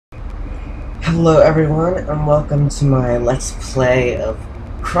Hello everyone, and welcome to my Let's Play of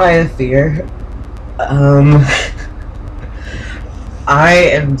Cry of Fear. I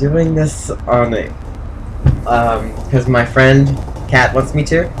am doing this on because my friend Kat wants me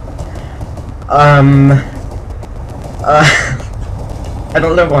to. I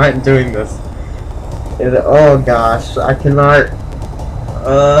don't know why I'm doing this. Oh gosh, I cannot,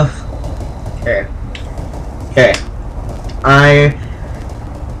 okay.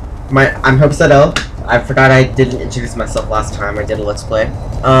 I'm Hope L. I forgot I didn't introduce myself last time I did a Let's Play.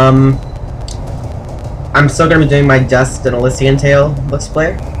 I'm still gonna be doing my Dust and Elysian Tale Let's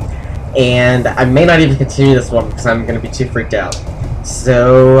Play, and I may not even continue this one because I'm gonna be too freaked out.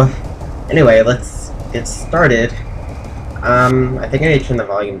 So, anyway, let's get started. I think I need to turn the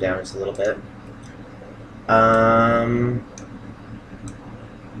volume down just a little bit.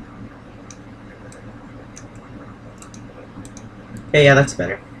 Okay, yeah, that's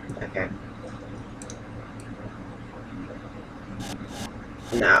better. Okay.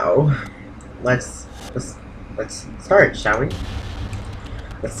 Now, let's start, shall we?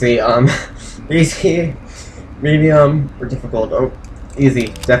 Let's see, easy, medium, or difficult. Oh, easy,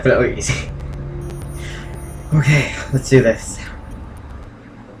 definitely easy. Okay, let's do this.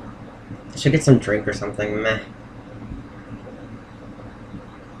 I should get some drink or something, meh.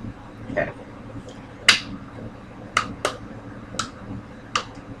 Okay.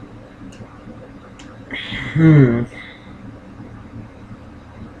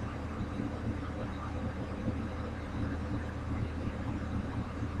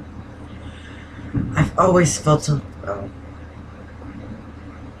 I've always felt so. Oh.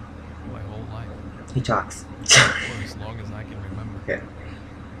 My whole life. He talks. For as long as I can remember. Okay. I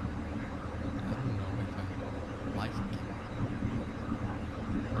don't know if I like it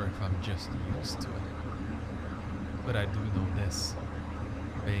or if I'm just used to it. But I do know this.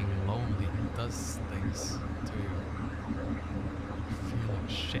 Being lonely does things to you. You feel like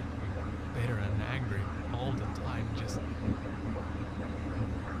shit. You're bitter and angry all the time. Just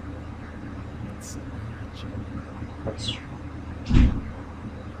it's weird. That's true.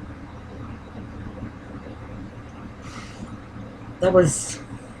 That was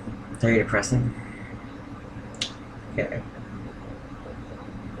very depressing. Okay.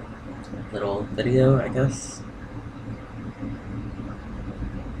 Little video, I guess.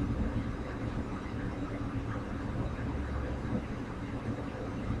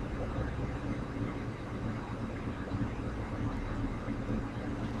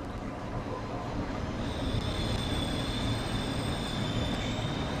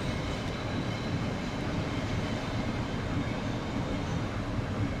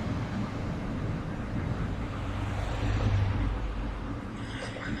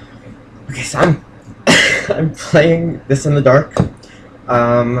 Okay, so I'm playing this in the dark.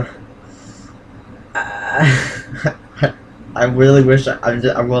 I really wish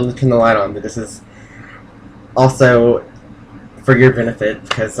I'm willing to turn the light on, but this is also for your benefit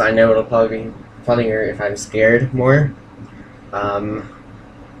because I know it'll probably be funnier if I'm scared more. I know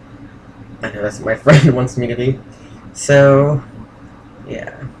that's what my friend wants me to be. So,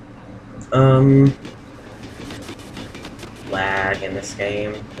 yeah. Lag in this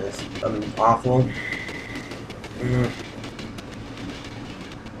game is awful.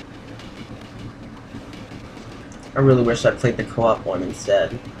 I really wish I played the co-op one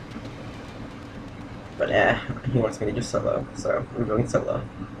instead. But he wants me to do solo, so I'm doing solo.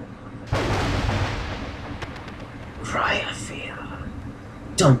 Cry of Fear.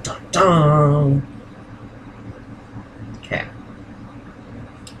 Dun dun dun! Okay.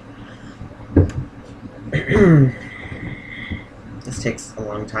 This takes a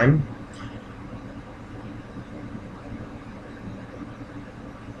long time.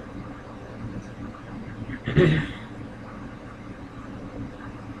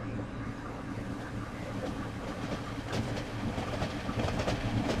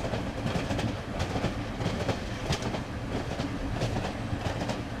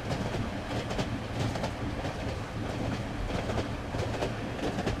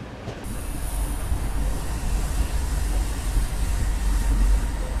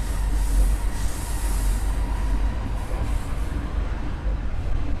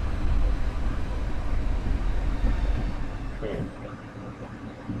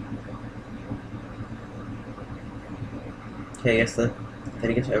 Okay, I guess the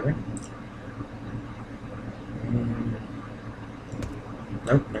video gets over.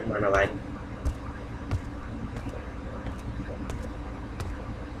 Nope, never mind, I lied.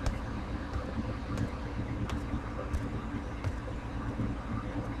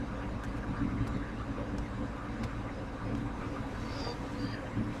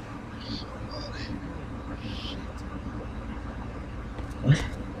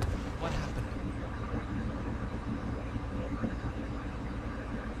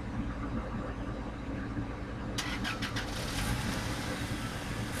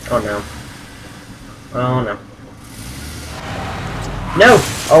 Oh no. Oh no. No!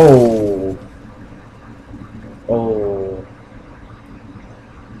 Oh! Oh.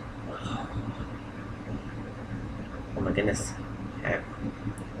 Oh my goodness. Okay.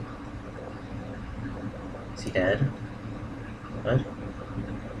 Is he dead? What?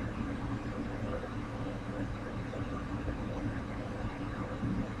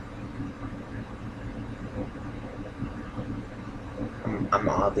 I'm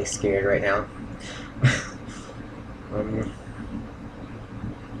oddly scared right now.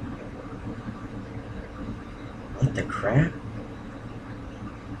 What the crap?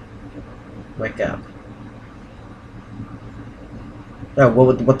 Wake up. Oh,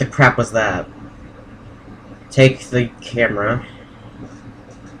 what the crap was that? Take the camera.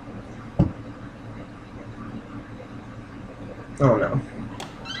 Oh no.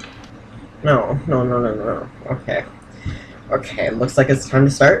 No, no, no, no, no. Okay. Okay, looks like it's time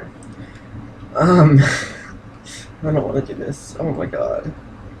to start. I don't want to do this. Oh my god.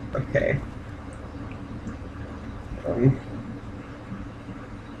 Okay.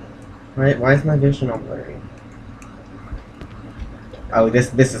 Why is my vision all blurry? Oh,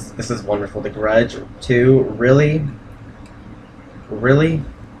 this is wonderful. The Grudge 2, really? Really?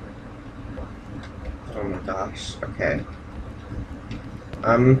 Oh my gosh. Okay.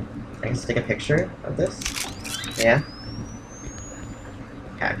 I can take a picture of this. Yeah.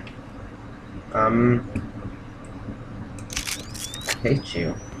 Okay. I hate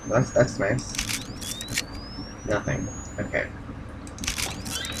you. That's nice. Nothing. Okay.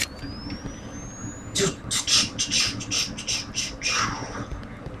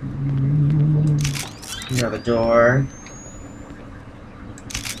 Near the door.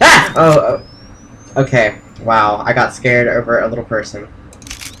 Ah! Oh. Okay. Wow. I got scared over a little person.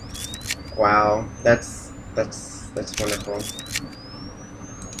 Wow. That's wonderful.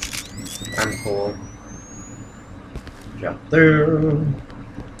 I'm cool. Jump through.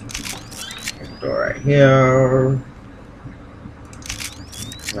 There's a door right here.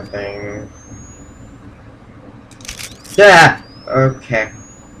 Nothing. Yeah! Okay.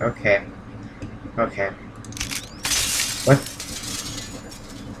 Okay. Okay. What?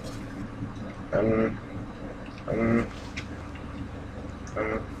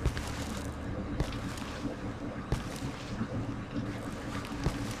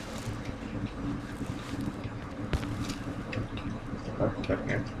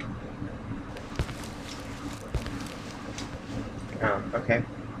 Okay. Oh, okay.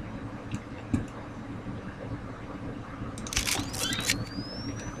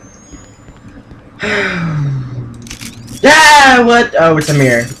 Yeah! What? Oh, it's a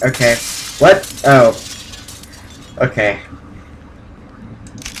mirror. Okay. What? Oh. Okay.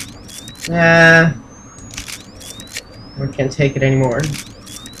 Yeah. I can't take it anymore.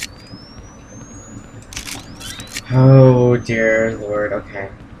 Oh, dear Lord. Okay.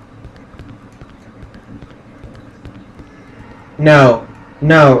 No.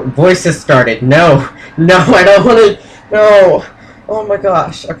 No. Voices started. No. No, I don't want to. No. Oh my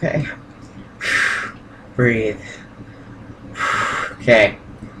gosh. Okay. Breathe. Okay.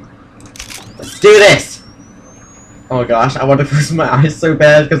 Let's do this! Oh my gosh, I want to close my eyes so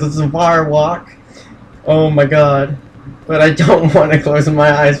bad because it's a far walk. Oh my god. But I don't want to close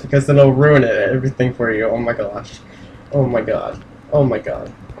my eyes because then it'll ruin everything for you. Oh my gosh. Oh my god. Oh my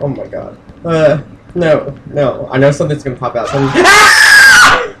god. Oh my god. No. No. I know something's gonna pop out.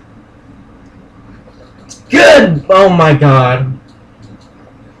 Ah! Good! Oh my god.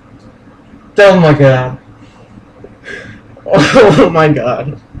 Oh my god. Oh my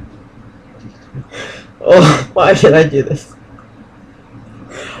god. Oh, why did I do this?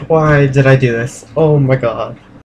 Why did I do this? Oh my god.